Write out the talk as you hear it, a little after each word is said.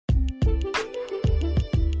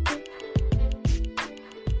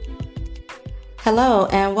Hello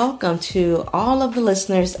and welcome to all of the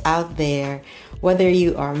listeners out there, whether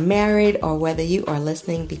you are married or whether you are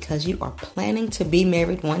listening because you are planning to be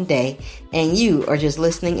married one day and you are just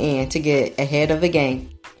listening in to get ahead of the game.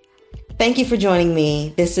 Thank you for joining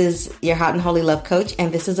me. This is your Hot and Holy Love Coach,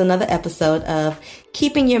 and this is another episode of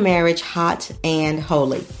Keeping Your Marriage Hot and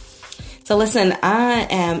Holy. So listen, I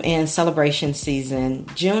am in celebration season.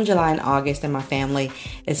 June, July, and August, and my family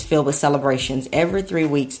is filled with celebrations. Every 3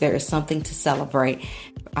 weeks, there is something to celebrate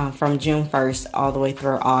from June 1st all the way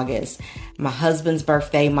through August. My husband's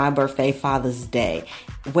birthday, my birthday, Father's Day,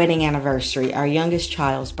 wedding anniversary, our youngest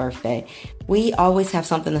child's birthday. We always have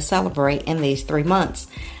something to celebrate in these 3 months.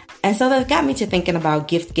 And so that got me to thinking about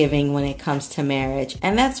gift giving when it comes to marriage.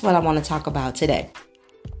 And that's what I want to talk about today.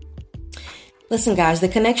 Listen, guys, the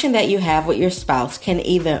connection that you have with your spouse can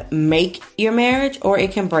either make your marriage or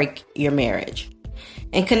it can break your marriage.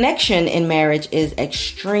 And connection in marriage is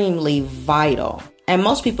extremely vital. And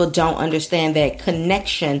most people don't understand that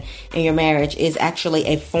connection in your marriage is actually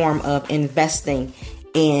a form of investing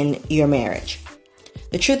in your marriage.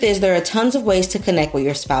 The truth is there are tons of ways to connect with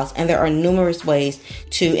your spouse, and there are numerous ways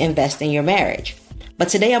to invest in your marriage. But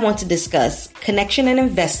today I want to discuss connection and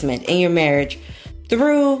investment in your marriage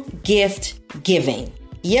through gift giving.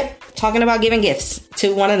 Yep, talking about giving gifts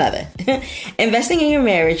to one another. Investing in your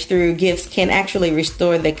marriage through gifts can actually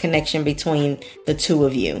restore the connection between the two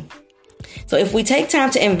of you. So if we take time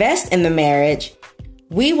to invest in the marriage,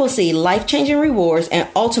 we will see life-changing rewards and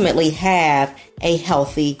ultimately have a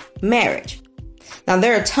healthy marriage. Now,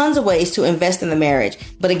 there are tons of ways to invest in the marriage.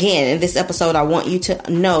 But again, in this episode, I want you to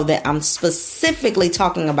know that I'm specifically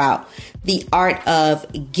talking about the art of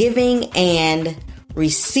giving and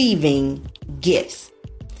receiving gifts.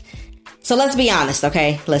 So let's be honest,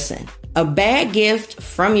 okay? Listen, a bad gift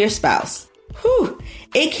from your spouse,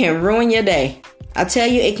 it can ruin your day. I tell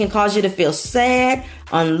you, it can cause you to feel sad,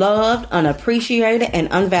 unloved, unappreciated, and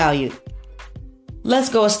unvalued. Let's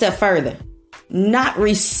go a step further. Not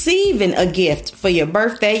receiving a gift for your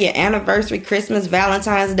birthday, your anniversary, Christmas,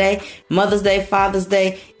 Valentine's Day, Mother's Day, Father's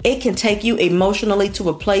Day, it can take you emotionally to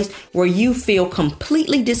a place where you feel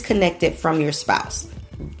completely disconnected from your spouse.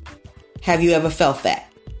 Have you ever felt that?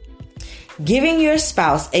 Giving your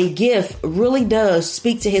spouse a gift really does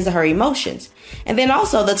speak to his or her emotions. And then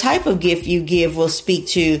also the type of gift you give will speak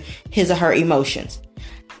to his or her emotions.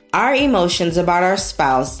 Our emotions about our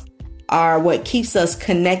spouse are what keeps us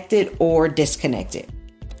connected or disconnected.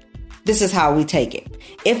 This is how we take it.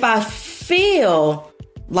 If I feel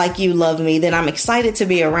like you love me, then I'm excited to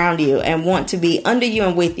be around you and want to be under you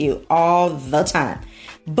and with you all the time.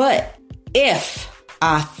 But if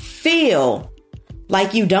I feel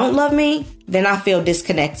like you don't love me, then I feel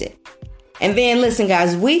disconnected. And then listen,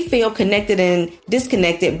 guys, we feel connected and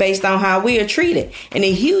disconnected based on how we are treated. And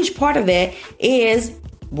a huge part of that is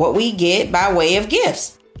what we get by way of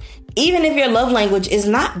gifts. Even if your love language is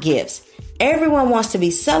not gifts, everyone wants to be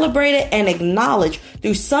celebrated and acknowledged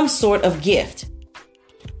through some sort of gift.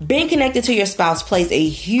 Being connected to your spouse plays a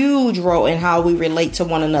huge role in how we relate to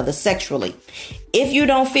one another sexually. If you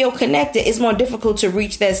don't feel connected, it's more difficult to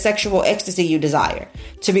reach that sexual ecstasy you desire.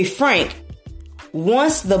 To be frank,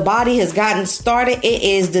 once the body has gotten started, it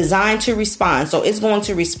is designed to respond. So it's going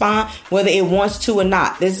to respond whether it wants to or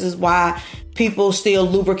not. This is why people still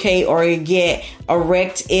lubricate or get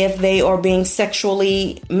erect if they are being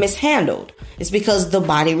sexually mishandled. It's because the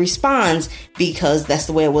body responds because that's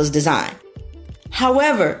the way it was designed.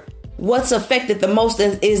 However, what's affected the most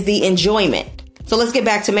is the enjoyment. So let's get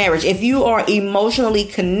back to marriage. If you are emotionally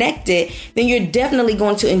connected, then you're definitely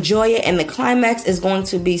going to enjoy it, and the climax is going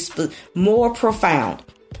to be more profound.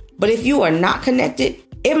 But if you are not connected,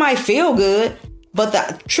 it might feel good, but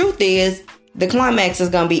the truth is the climax is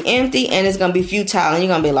going to be empty and it's going to be futile, and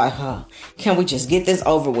you're going to be like, can we just get this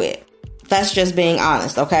over with? That's just being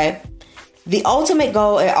honest, okay? The ultimate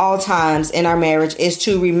goal at all times in our marriage is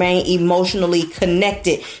to remain emotionally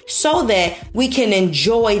connected so that we can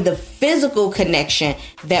enjoy the physical connection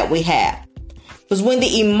that we have. Because when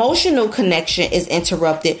the emotional connection is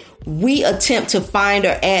interrupted, we attempt to find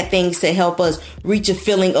or add things to help us reach a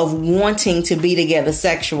feeling of wanting to be together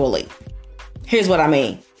sexually. Here's what I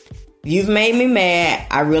mean. You've made me mad.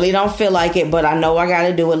 I really don't feel like it, but I know I got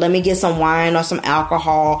to do it. Let me get some wine or some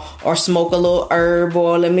alcohol or smoke a little herb,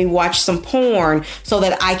 or let me watch some porn so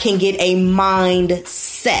that I can get a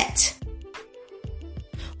mindset.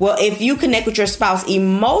 Well, if you connect with your spouse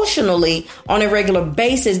emotionally on a regular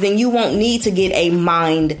basis, then you won't need to get a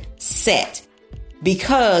mindset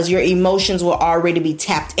because your emotions will already be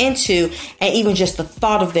tapped into, and even just the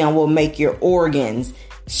thought of them will make your organs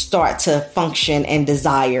start to function and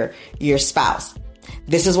desire your spouse.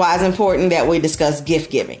 This is why it's important that we discuss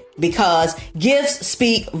gift giving, because gifts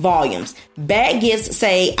speak volumes. Bad gifts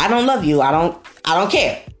say, I don't love you. I don't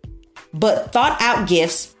care. But thought out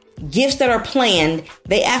gifts that are planned,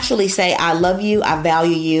 they actually say, I love you. I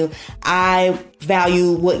value you. I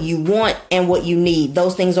value what you want and what you need.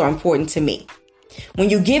 Those things are important to me. When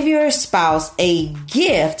you give your spouse a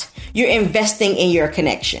gift, you're investing in your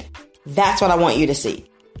connection. That's what I want you to see.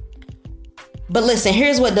 But listen,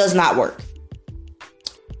 here's what does not work.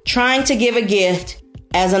 Trying to give a gift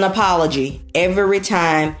as an apology every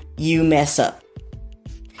time you mess up.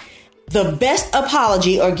 The best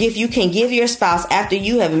apology or gift you can give your spouse after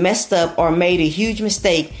you have messed up or made a huge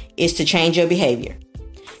mistake is to change your behavior.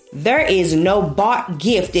 There is no bought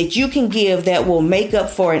gift that you can give that will make up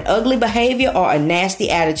for an ugly behavior or a nasty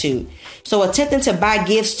attitude. So attempting to buy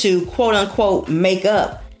gifts to quote unquote make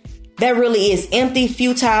up, that really is empty,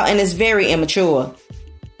 futile, and is very immature.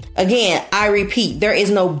 Again, I repeat, there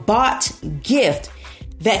is no bought gift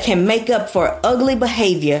that can make up for ugly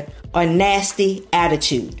behavior or nasty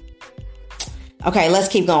attitude. Okay, let's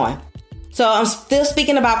keep going. So I'm still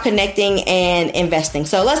speaking about connecting and investing.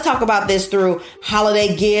 So let's talk about this through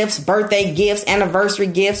holiday gifts, birthday gifts, anniversary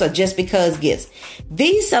gifts, or just because gifts.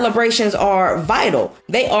 These celebrations are vital.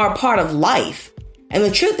 They are a part of life. And the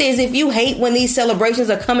truth is, if you hate when these celebrations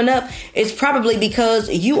are coming up, it's probably because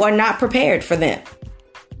you are not prepared for them.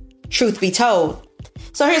 Truth be told.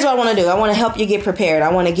 So here's what I want to do. I want to help you get prepared.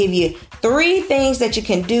 I want to give you 3 things that you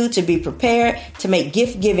can do to be prepared to make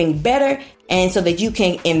gift giving better, and so that you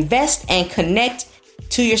can invest and connect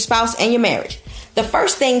to your spouse and your marriage. The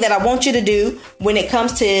first thing that I want you to do when it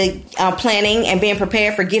comes to planning and being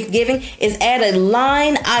prepared for gift giving is add a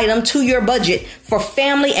line item to your budget for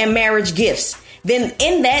family and marriage gifts. Then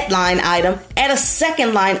in that line item, add a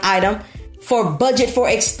second line item for budget for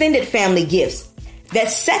extended family gifts. That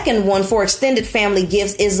second one for extended family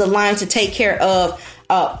gifts is the line to take care of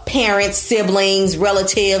parents, siblings,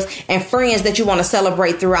 relatives, and friends that you want to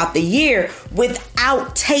celebrate throughout the year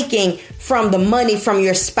without taking from the money from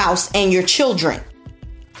your spouse and your children.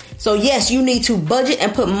 So yes, you need to budget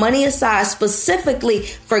and put money aside specifically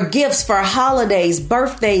for gifts for holidays,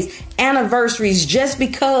 birthdays, anniversaries, just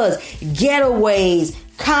because, getaways,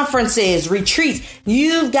 conferences, retreats.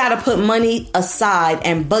 You've got to put money aside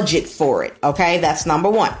and budget for it. Okay, that's number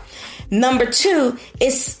 1. Number 2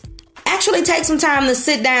 is actually take some time to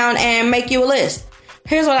sit down and make you a list.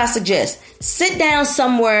 Here's what I suggest. Sit down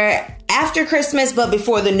somewhere after Christmas, but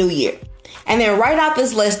before the new year. And then write out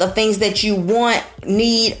this list of things that you want,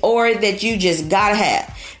 need, or that you just gotta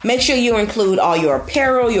have. Make sure you include all your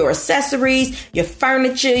apparel, your accessories, your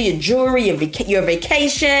furniture, your jewelry, your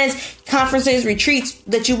vacations, conferences, retreats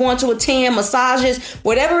that you want to attend, massages,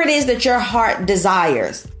 whatever it is that your heart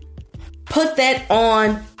desires. Put that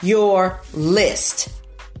on your list.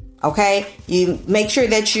 Okay, you make sure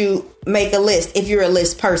that you make a list if you're a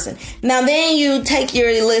list person. Now then you take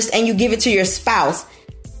your list and you give it to your spouse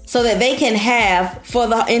so that they can have for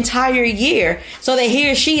the entire year, so that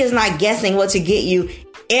he or she is not guessing what to get you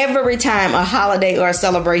every time a holiday or a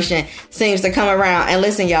celebration seems to come around. And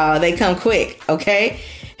listen, y'all, they come quick. Okay,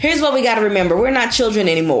 here's what we got to remember. We're not children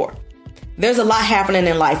anymore. There's a lot happening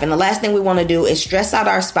in life, and the last thing we want to do is stress out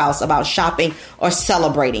our spouse about shopping or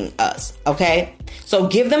celebrating us. Okay, so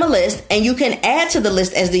give them a list, and you can add to the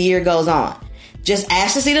list as the year goes on. Just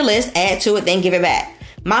ask to see the list, add to it, then give it back.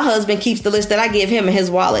 My husband keeps the list that I give him in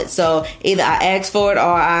his wallet. So either I ask for it or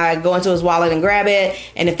I go into his wallet and grab it.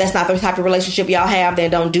 And if that's not the type of relationship y'all have,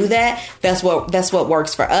 then don't do that. That's what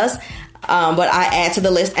works for us. But I add to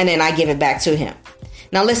the list and then I give it back to him.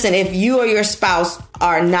 Now, listen, if you or your spouse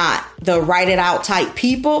are not the write it out type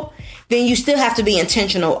people, then you still have to be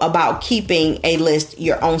intentional about keeping a list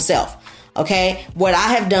your own self. OK, what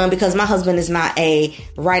I have done, because my husband is not a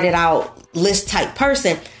write it out list type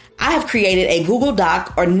person, I have created a Google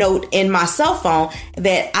Doc or note in my cell phone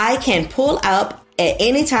that I can pull up at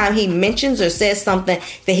any time he mentions or says something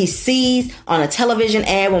that he sees on a television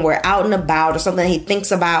ad when we're out and about, or something he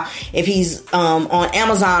thinks about if he's on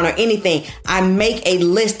Amazon or anything. I make a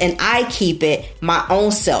list and I keep it my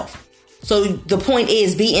own self. So the point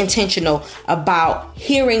is, be intentional about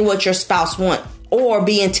hearing what your spouse wants, or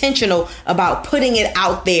be intentional about putting it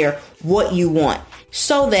out there what you want,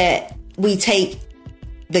 so that we take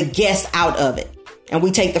the guess out of it and we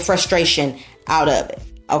take the frustration out of it.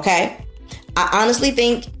 Okay. I honestly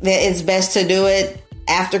think that it's best to do it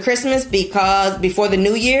after Christmas, because before the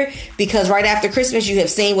new year, because right after Christmas, you have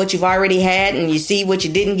seen what you've already had, and you see what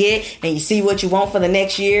you didn't get, and you see what you want for the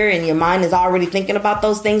next year, and your mind is already thinking about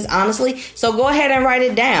those things, honestly. So go ahead and write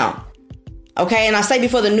it down. Okay, and I say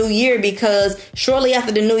before the new year because shortly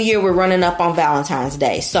after the new year, we're running up on Valentine's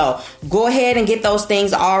Day. So go ahead and get those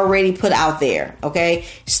things already put out there. Okay,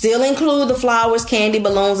 still include the flowers, candy,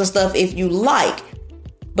 balloons, and stuff if you like,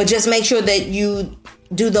 but just make sure that you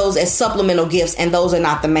do those as supplemental gifts and those are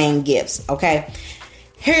not the main gifts. Okay,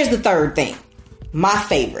 here's the third thing, my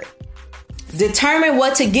favorite. Determine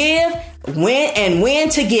what to give, when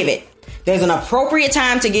to give it. There's an appropriate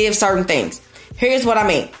time to give certain things. Here's what I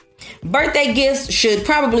mean. Birthday gifts should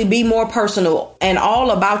probably be more personal and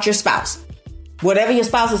all about your spouse. Whatever your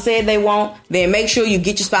spouse has said they want, then make sure you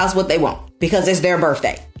get your spouse what they want because it's their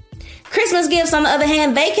birthday. Christmas gifts, on the other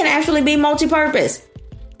hand, they can actually be multi-purpose.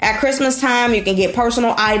 At Christmas time, you can get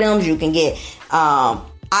personal items. You can get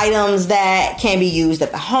items that can be used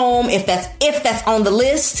at the home if that's on the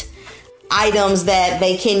list. Items that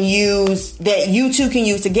they can use, that you two can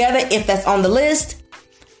use together if that's on the list.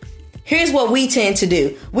 Here's what we tend to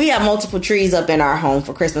do. We have multiple trees up in our home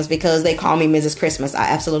for Christmas because they call me Mrs. Christmas. I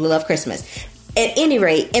absolutely love Christmas. At any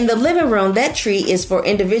rate, in the living room, that tree is for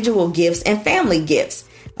individual gifts and family gifts.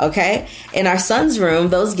 Okay. In our son's room,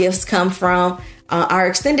 those gifts come from our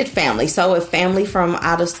extended family. So if family from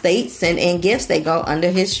out of state send in gifts, they go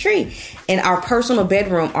under his tree. In our personal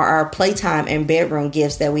bedroom are our playtime and bedroom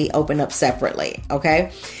gifts that we open up separately.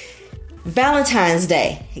 Okay. Valentine's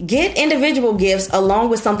Day. Get individual gifts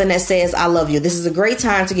along with something that says, I love you. This is a great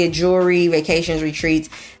time to get jewelry, vacations, retreats,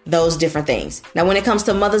 those different things. Now, when it comes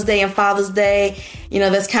to Mother's Day and Father's Day,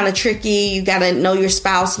 that's kind of tricky. You got to know your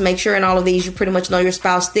spouse. Make sure in all of these, you pretty much know your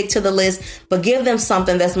spouse. Stick to the list, but give them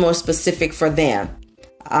something that's more specific for them.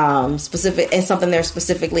 Specific and something they're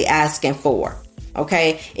specifically asking for.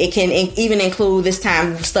 Okay. It can even include this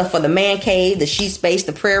time stuff for the man cave, the she space,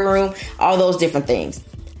 the prayer room, all those different things.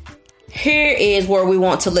 Here is where we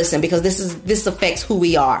want to listen because this affects who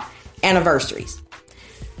we are. Anniversaries.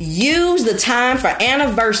 Use the time for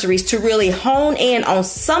anniversaries to really hone in on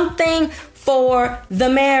something for the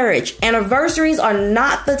marriage. Anniversaries are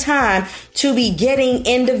not the time to be getting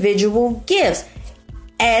individual gifts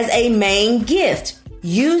as a main gift.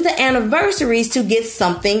 Use the anniversaries to get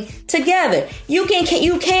something together. You can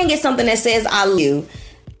get something that says I love you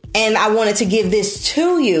and I wanted to give this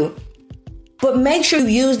to you. But make sure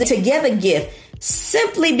you use the together gift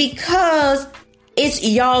simply because it's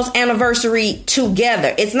y'all's anniversary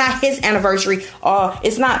together. It's not his anniversary or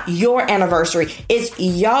it's not your anniversary. It's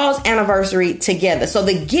y'all's anniversary together. So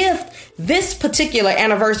the gift, this particular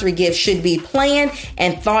anniversary gift should be planned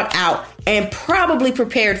and thought out and probably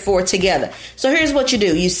prepared for together. So here's what you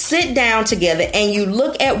do. You sit down together and you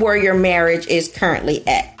look at where your marriage is currently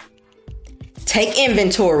at. Take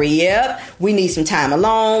inventory. Yep. We need some time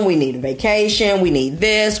alone. We need a vacation. We need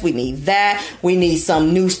this. We need that. We need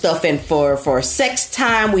some new stuff in for sex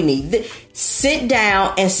time. We need this. Sit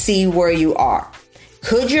down and see where you are.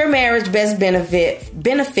 Could your marriage best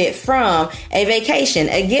benefit from a vacation,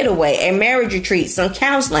 a getaway, a marriage retreat, some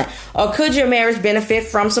counseling? Or could your marriage benefit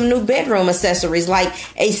from some new bedroom accessories like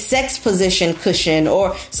a sex position cushion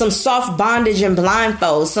or some soft bondage and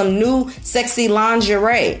blindfolds, some new sexy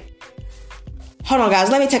lingerie? Hold on, guys.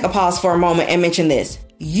 Let me take a pause for a moment and mention this.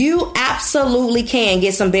 You absolutely can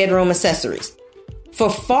get some bedroom accessories. For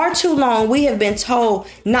far too long, we have been told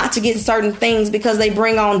not to get certain things because they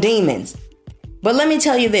bring on demons. But let me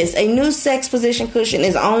tell you this. A new sex position cushion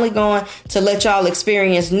is only going to let y'all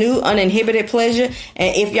experience new uninhibited pleasure.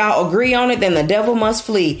 And if y'all agree on it, then the devil must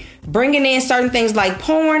flee. Bringing in certain things like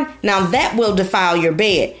porn, now that will defile your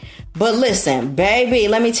bed. But listen, baby,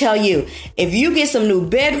 let me tell you, if you get some new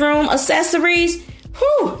bedroom accessories,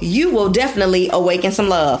 you will definitely awaken some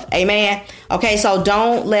love. Amen. Okay, so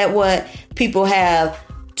don't let what people have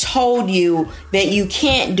told you that you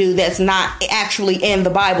can't do that's not actually in the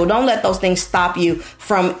Bible. Don't let those things stop you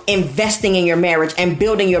from investing in your marriage and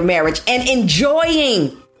building your marriage and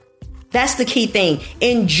enjoying. That's the key thing.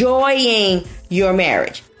 Enjoying your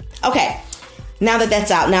marriage. Okay. Now that that's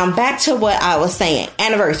out, now back to what I was saying.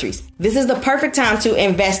 Anniversaries. This is the perfect time to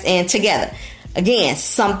invest in together. Again,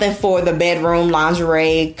 something for the bedroom,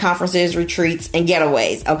 lingerie, conferences, retreats, and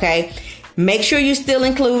getaways. Okay. Make sure you still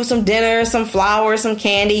include some dinner, some flowers, some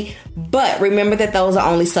candy. But remember that those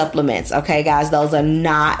are only supplements. Okay, guys, those are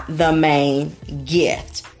not the main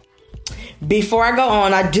gift. Before I go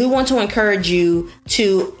on, I do want to encourage you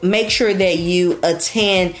to make sure that you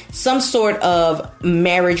attend some sort of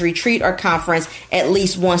marriage retreat or conference at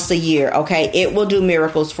least once a year. Okay, it will do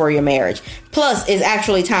miracles for your marriage. Plus, it's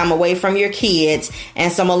actually time away from your kids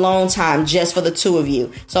and some alone time just for the two of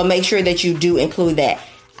you. So make sure that you do include that.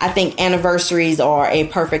 I think anniversaries are a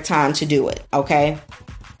perfect time to do it. Okay,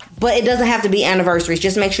 but it doesn't have to be anniversaries.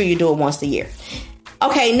 Just make sure you do it once a year.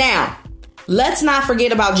 Okay, now let's not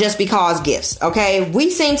forget about just because gifts. Okay. We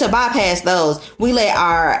seem to bypass those. We let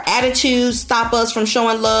our attitudes stop us from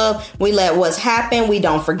showing love. We let what's happened. We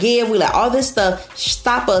don't forgive. We let all this stuff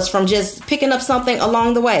stop us from just picking up something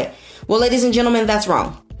along the way. Well, ladies and gentlemen, that's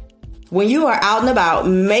wrong. When you are out and about,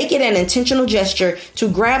 make it an intentional gesture to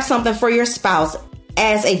grab something for your spouse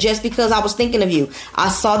as a just because I was thinking of you. I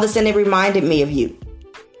saw this and it reminded me of you.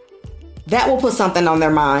 That will put something on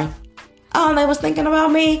their mind. Oh, they was thinking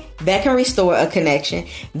about me. That can restore a connection.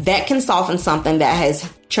 That can soften something that has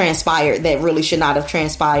transpired that really should not have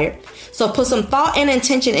transpired. So put some thought and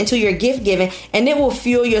intention into your gift giving, and it will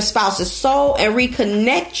fuel your spouse's soul and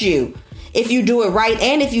reconnect you. If you do it right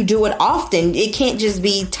and if you do it often, it can't just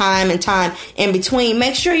be time and time in between.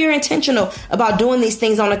 Make sure you're intentional about doing these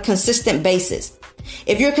things on a consistent basis.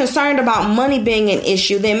 If you're concerned about money being an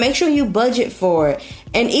issue, then make sure you budget for it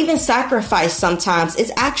and even sacrifice sometimes.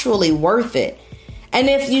 It's actually worth it. And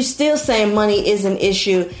if you still say money is an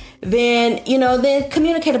issue, then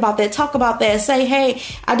communicate about that. Talk about that. Say, hey,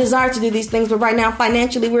 I desire to do these things, but right now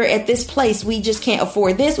financially we're at this place. We just can't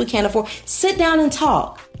afford this. We can't afford. Sit down and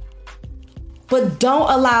talk. But don't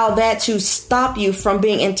allow that to stop you from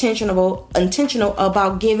being intentional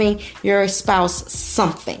about giving your spouse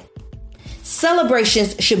something.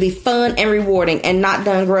 Celebrations should be fun and rewarding and not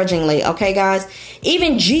done grudgingly. Okay, guys?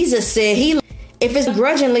 Even Jesus said if it's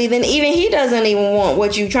grudgingly, then even he doesn't even want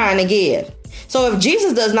what you're trying to give. So if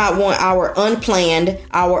Jesus does not want our unplanned,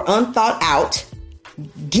 our unthought out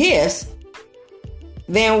gifts,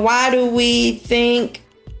 then why do we think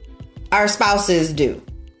our spouses do?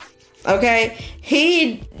 Okay,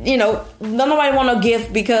 nobody want a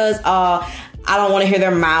gift because I don't want to hear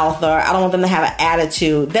their mouth, or I don't want them to have an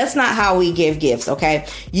attitude. That's not how we give gifts. Okay,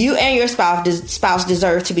 you and your spouse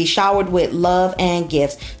deserve to be showered with love and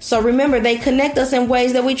gifts. So remember, they connect us in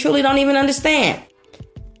ways that we truly don't even understand.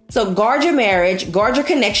 So guard your marriage, guard your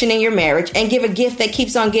connection in your marriage, and give a gift that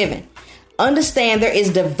keeps on giving. Understand there is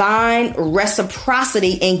divine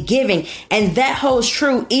reciprocity in giving, and that holds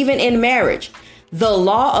true even in marriage. The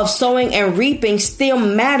law of sowing and reaping still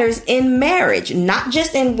matters in marriage, not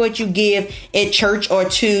just in what you give at church or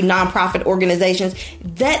to nonprofit organizations.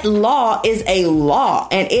 That law is a law,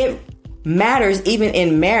 and it matters even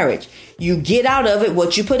in marriage. You get out of it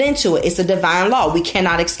what you put into it. It's a divine law. We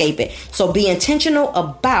cannot escape it. So be intentional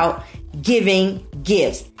about giving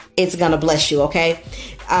gifts. It's going to bless you. Okay.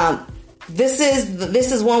 This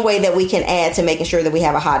is one way that we can add to making sure that we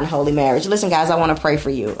have a hot and holy marriage. Listen, guys, I want to pray for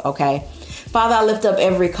you. Okay. Father, I lift up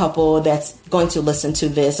every couple that's going to listen to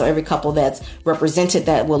this, or every couple that's represented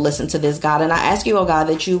that will listen to this, God. And I ask you, oh God,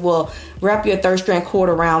 that you will wrap your third strand cord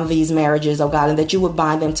around these marriages, oh God, and that you would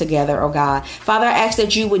bind them together, oh God. Father, I ask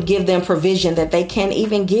that you would give them provision that they can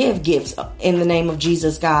even give gifts in the name of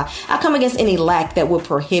Jesus, God. I come against any lack that would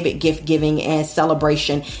prohibit gift giving and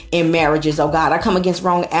celebration in marriages, oh God. I come against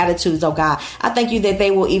wrong attitudes, oh God. I thank you that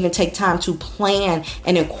they will even take time to plan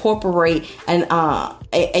and incorporate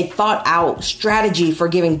a thought out strategy for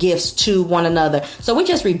giving gifts to one another. So we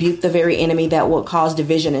just rebuke the very enemy that will cause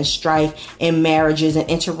division and strife in marriages and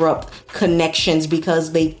interrupt connections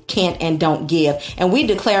because they can't and don't give. And we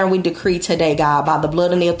declare and we decree today, God, by the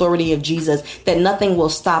blood and the authority of Jesus, that nothing will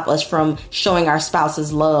stop us from showing our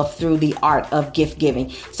spouses love through the art of gift giving.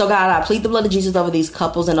 So God, I plead the blood of Jesus over these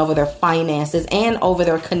couples and over their finances and over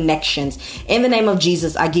their connections. In the name of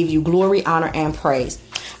Jesus, I give you glory, honor, and praise.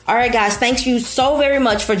 All right, guys, thank you so very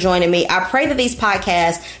much for joining me. I pray that these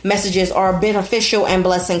podcast messages are beneficial and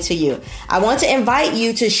blessing to you. I want to invite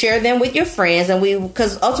you to share them with your friends, and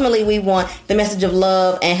because ultimately we want the message of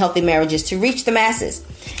love and healthy marriages to reach the masses.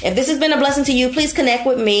 If this has been a blessing to you, please connect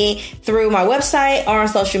with me through my website or on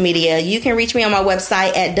social media. You can reach me on my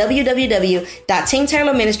website at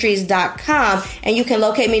www.teamtaylorministries.com, and you can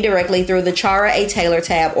locate me directly through the Chara A. Taylor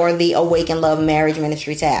tab or the Awaken Love Marriage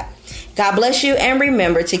Ministry tab. God bless you, and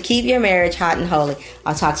remember to keep your marriage hot and holy.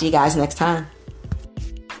 I'll talk to you guys next time.